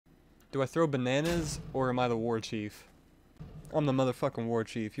Do I throw bananas or am I the war chief? I'm the motherfucking war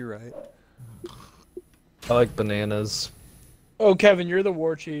chief, you're right. I like bananas. Oh, Kevin, you're the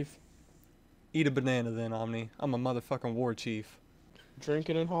war chief. Eat a banana then, Omni. I'm a motherfucking war chief.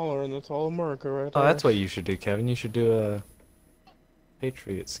 Drinking and hollering, that's all America right Oh, there. that's what you should do, Kevin. You should do a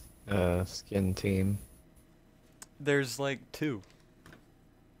Patriots skin team. There's like 2.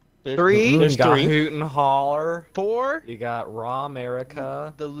 Three? There's You got 3. Hoot and Holler. 4? You got Raw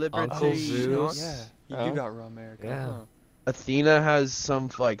America. The Liberty. Uncle Zeus. Yeah, you Oh. do got Raw America. Yeah. Huh. Athena has some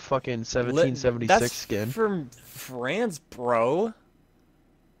like fucking 1776 That's skin. from France, bro.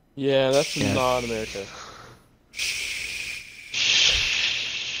 Yeah, that's not America.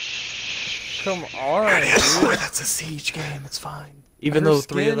 Come on, dude. That's a siege game. It's fine. Even Her though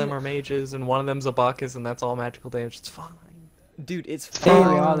 3 of skin- them are mages and one of them's a Bacchus and that's all magical damage, it's fine. Dude, it's Hey,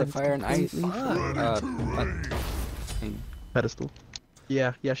 fine. all the fire and ice. Pedestal.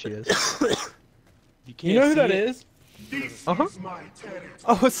 Yeah, she is. You know who that is? Uh-huh.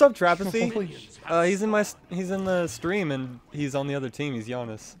 Oh, what's up, Trapathy? He's in the stream and he's on the other team. He's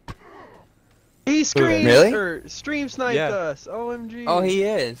Jonas. He screamed Really? or stream sniped Yeah. us. OMG. Oh, he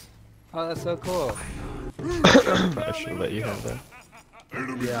is. Oh, that's so cool. I should let you have that.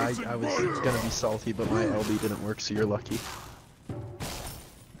 Yeah, I was gonna be salty, but my LB didn't work, so you're lucky.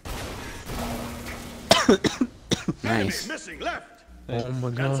 Nice. Oh my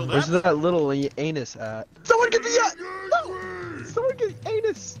god. Where's that little anus at? Someone get the no! Someone get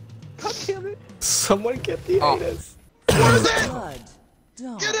anus! God damn it! Someone get the Oh. anus. Blood.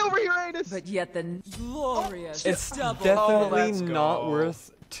 Dawn. Get over here, anus! But yet the glorious It's double. definitely let's not go.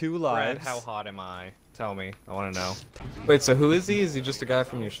 worth 2 Brad, lives. how hot am I? Tell me. I want to know. Wait, so who is he? Is he just a guy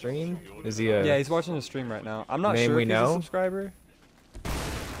from your stream? Is he a... Yeah, he's watching the stream right now. I'm not Name sure we if he's a know? subscriber.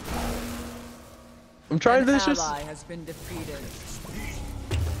 I'm trying An to vicious. ally has been defeated.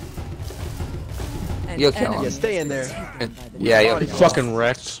 An You'll kill him. enemy Yeah, stay in there. has been taken by the Yeah, Oh, you'll he kill him. Fucking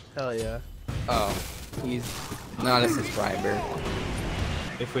wrecked. Hell yeah. Oh, he's not a subscriber.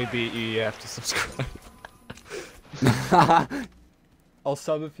 If we beat you, you have to subscribe. I'll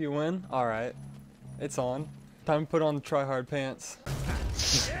sub if you win. Alright. It's on. Time to put on the try-hard pants.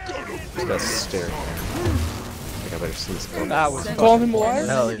 That's staring. I think I better see this guy. That was Call him a liar?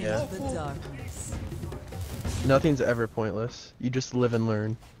 Hell yeah. the darkness. Nothing's ever pointless. You just live and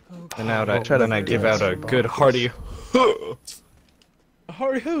learn. And now I, Try to then I give out a good hearty.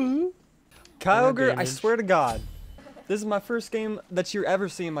 Hurry who? Kyogre, I damage. swear to God. This is my first game that you're ever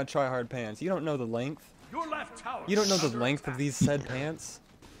seeing my try-hard pants. You don't know the length. You don't know the length of these said pants.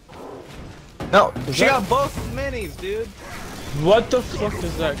 No, she got both minis, dude. What the fuck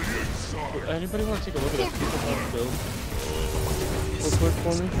is that? Anybody want to take a look at that people have build? Real quick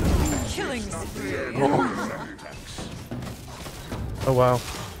for me? Killing spree. Oh wow.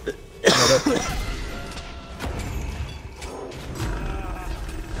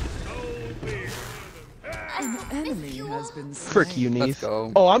 An enemy has been slain. Frick you, Let's Neith.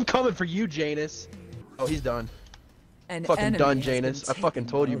 go. Oh, I'm coming for you, Janus. Oh, he's done. An Fucking enemy done, has been Janus. I fucking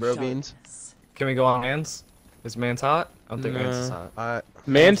told you, taken bro, by Beans. darkness. Can we go on Mans? Is Mans hot? I don't think Mans is No. hot.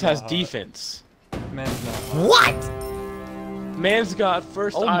 Mans has hot. defense. Man's not. What? Man's got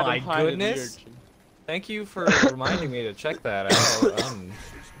first Oh item my hide of the goodness. urchin. Thank you for reminding me to check that out.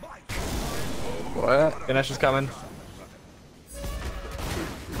 What? Ganesh is coming.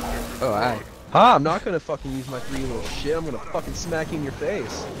 Oh, I. I'm not gonna fucking use my 3 little shit. I'm gonna fucking smack you in your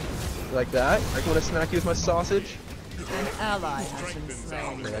face. You like that? I wanna smack you with my sausage. An ally has been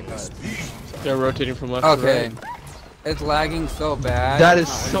slain. Okay, I got it. They're rotating from left to Okay. right. It's lagging so bad. That is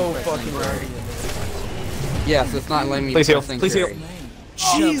it's not so letting me fucking press right. anything. Yes, it's not letting me Please heal, press please heal. carry.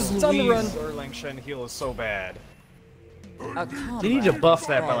 Jeez, It's on the run. Erlang Shen heal is so bad. A They need to combat buff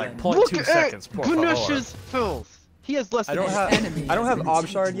that by like fallen. 0.2 seconds. Por favor. Ganesh's filth. He has less I than don't An have- enemy I don't has have been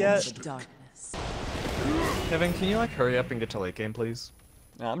Obshard taken yet. by the darkness. Kevin, can you like hurry up and get to late game, please?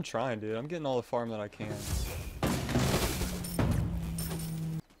 Nah, I'm trying, dude. I'm getting all the farm that I can.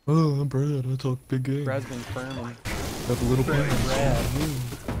 Oh, Brad, I talk big game. Brad's been firming. Have a little Brad.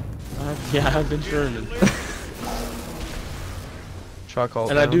 Yeah, I've been Sherman. Chalk all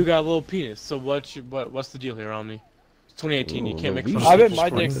And I down. do got a little penis, so what's the deal here, Omni? It's 2018, you Ooh, can't make we fun should of just it. My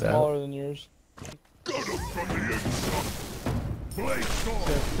bring dick's that. smaller than yours.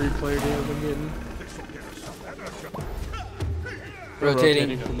 That free player deal I've been getting.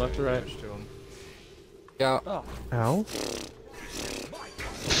 Rotating. from left to right. Yeah. Ow.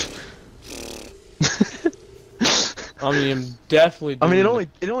 I mean, I'm definitely. I mean, doing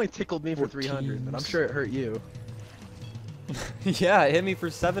it only tickled me for 300, but I'm sure it hurt you. Yeah, it hit me for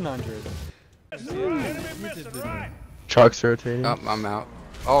 700. Chalk's rotating. Oh, I'm out.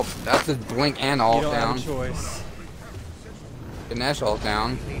 Oh, that's a blink and You ult don't down. have a choice. Ganesh ult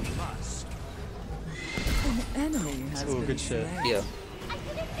down. An enemy has Ooh, been good shit. slain. Yeah.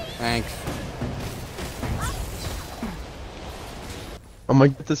 Thanks. I'm gonna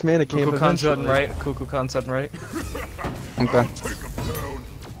get this man a camp Cuckoo Khan sudden eventually. right. Cuckoo Khan sudden right. Okay.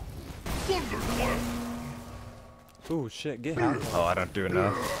 Ooh, shit, get out. Oh, I don't do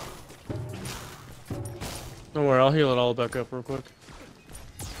enough. Don't worry, I'll heal it all back up real quick.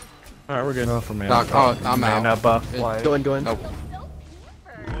 Alright, we're good. Go for mana. Doc, oh, I'm out. Mana buff. Why? Go in. Nope.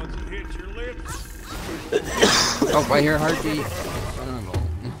 Oh, I hear a heartbeat.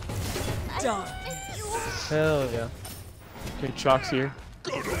 Hell yeah. Okay, Chalk's here.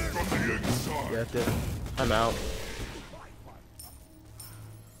 Yeah, it did. I'm out.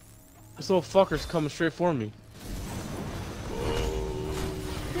 This little fucker's coming straight for me.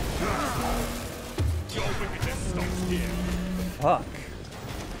 Fuck.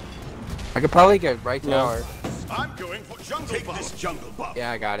 I could probably get right Yeah. tower. I'm going for jungle buff. This jungle buff.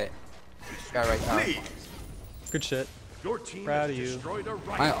 Yeah, I got it. Got right tower. Please. Good shit. Your team Proud has of you. destroyed a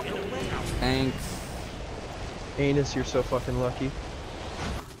right. My, thanks. Anus, you're so fucking lucky.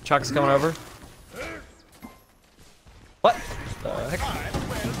 Chuck's coming over. What? The heck?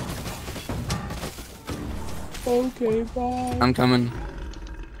 Okay, bye. I'm coming.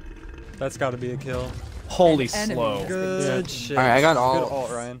 That's gotta be a kill. Holy An enemy slow. has Good Yeah. shit. Alright, I got Good all.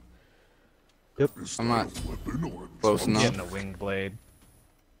 ult, Ryan. I'm not close enough. Getting a wing blade.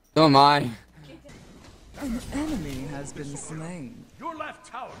 So am I. An enemy has been slain. Your left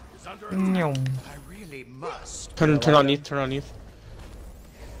tower is under attack. I really must. Turn on Neath, turn on Neath.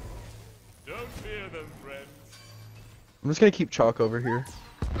 Don't fear them, friends. I'm just gonna keep Chalk over here.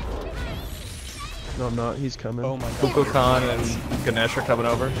 No, I'm not. He's coming. Oh my god. Cuckoo Khan and Ganesh are coming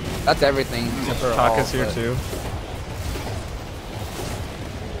over. That's everything. Except for all, Taka's here but- too.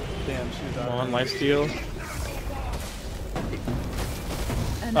 Damn, she Come died. on, lifesteal.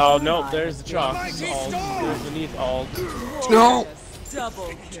 An Oh no, ally there's the has Chalk. been Ult. There's the Neath ult. No! glorious.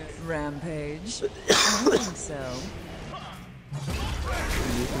 Double kill. Rampage. I don't think so.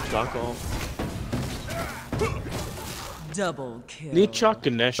 Chalk ult. Double kill. Neath, Chalk,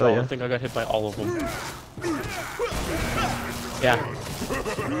 Ganesh Oh, ult. yeah. I think I got hit by all of them. Yeah.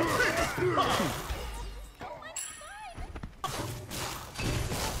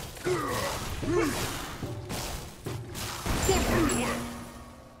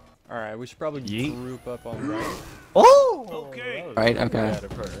 Alright, we should probably Yeet. group up on right. Oh! Okay. Right, okay. Out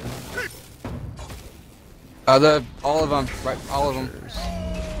of her. All of them. Right, all of them.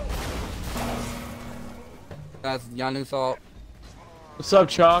 That's Yanu's ult. What's up,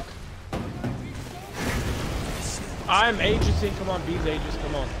 Chalk? I'm Aegis. Come on, B's Aegis.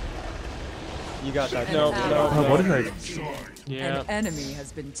 Come on. You got that. No, An no, ally- Oh, no. what did I? Yeah. An enemy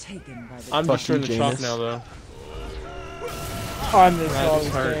has been taken by the I'm Fuck destroying you, the Chalk Janus. now, though. I'm this I all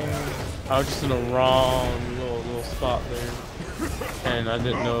just hurt. I was just in the wrong little spot there, and I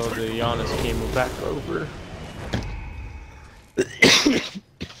didn't know the Giannis came back over.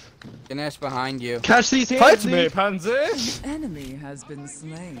 Ganesh behind you. Catch these hands! Fight me, Neath! Panzer! enemy has been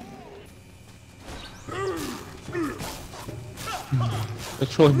slain.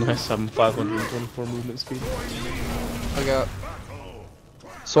 It's really nice having 524 movement speed. Look up. Soul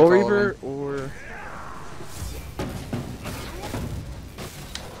That's all of Reaver or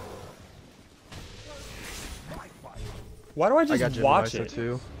Why do I I just got watch Genovisa it?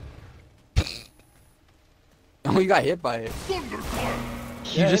 too. Oh, you got hit by it. You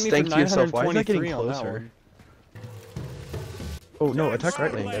Yeah, just hit me think for to yourself, why is that getting 923 on that closer? one. Oh no, attack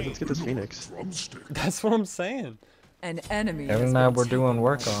right lane, guys. Let's get this Phoenix. That's what I'm saying. An enemy Kevin has and I been were doing taken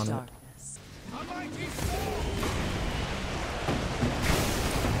work by on it. darkness.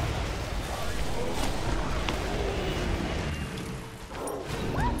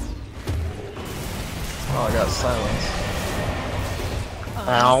 Oh, I got silence.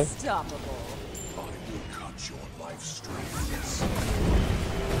 Ow. Unstoppable.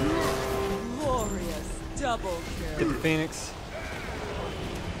 Glorious double Get kill. the Phoenix.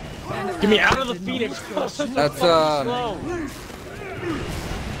 Get me out of the Phoenix! That's Slow.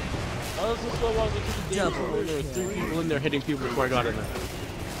 I was so slow. I was like, Double there were 3 people in there hitting people before I got in there.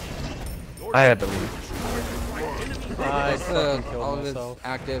 I had to leave. I That's fucking killed all of his myself.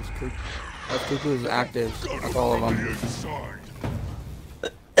 actives. That's Cuckoo's actives. That's all of them.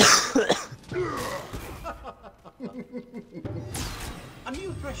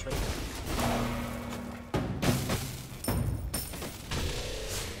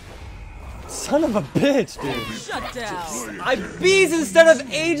 Son of a bitch, dude. Shut down. I bees instead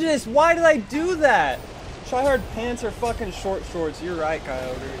of Aegis. Why did I do that? Tryhard pants are fucking short shorts. You're right,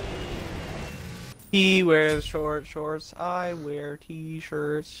 Coyote. He wears short shorts, I wear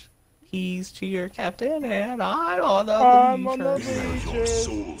t-shirts. He's cheer captain and I'm on the bleachers.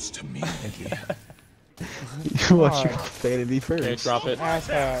 Souls to me. Thank you. You watch your vanity first. Okay, drop it.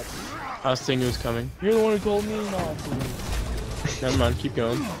 I was thinking it was coming. You're the one who told me not to. Never mind, keep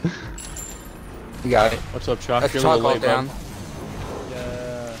going. You got it. What's up, Chalk? That's You're a little Chalk all late, down. bud.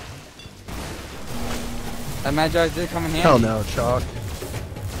 Yeah. That Magi did come in handy. Hell no, Chalk.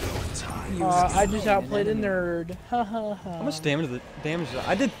 I just outplayed a nerd. Ha ha ha. How much damage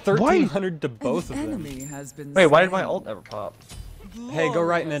I did 1,300 to both of them. Enemy has been Wait, why did my slain. ult never pop? Hey, go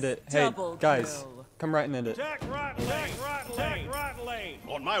right and end it. Hey, Double guys, kill. come right and end it.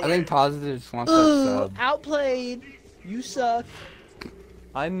 On my I way. think Positive just wants that sub. Outplayed. You suck.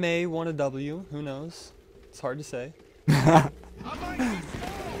 I may want a W. Who knows? It's hard to say. Hold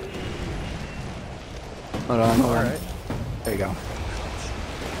on, hold on. Alright. There you go.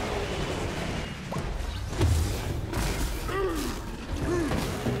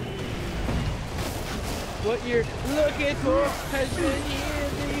 What you're looking for has been here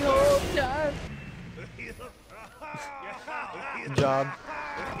the whole time. Good job.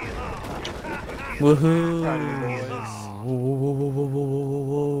 Woohoo! Proud of you boys.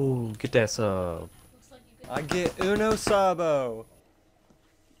 Whoa. Get that sub. I get uno sabo.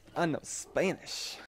 I know Spanish.